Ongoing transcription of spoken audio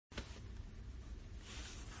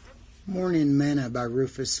Morning Manna by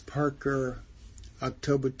Rufus Parker,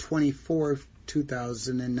 October 24th,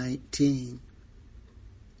 2019.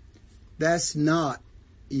 That's not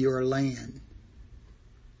your land.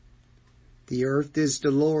 The earth is the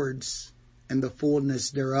Lord's, and the fullness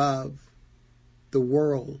thereof, the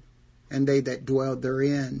world, and they that dwell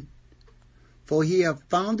therein. For he hath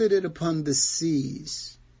founded it upon the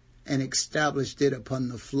seas, and established it upon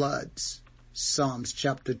the floods. Psalms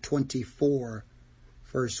chapter 24,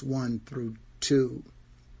 verse 1 through 2.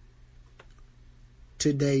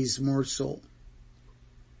 Today's morsel.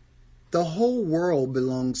 The whole world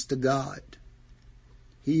belongs to God.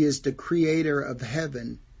 He is the creator of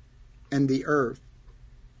heaven and the earth,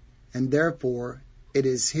 and therefore it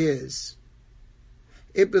is his.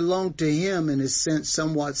 It belonged to him in a sense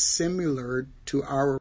somewhat similar to our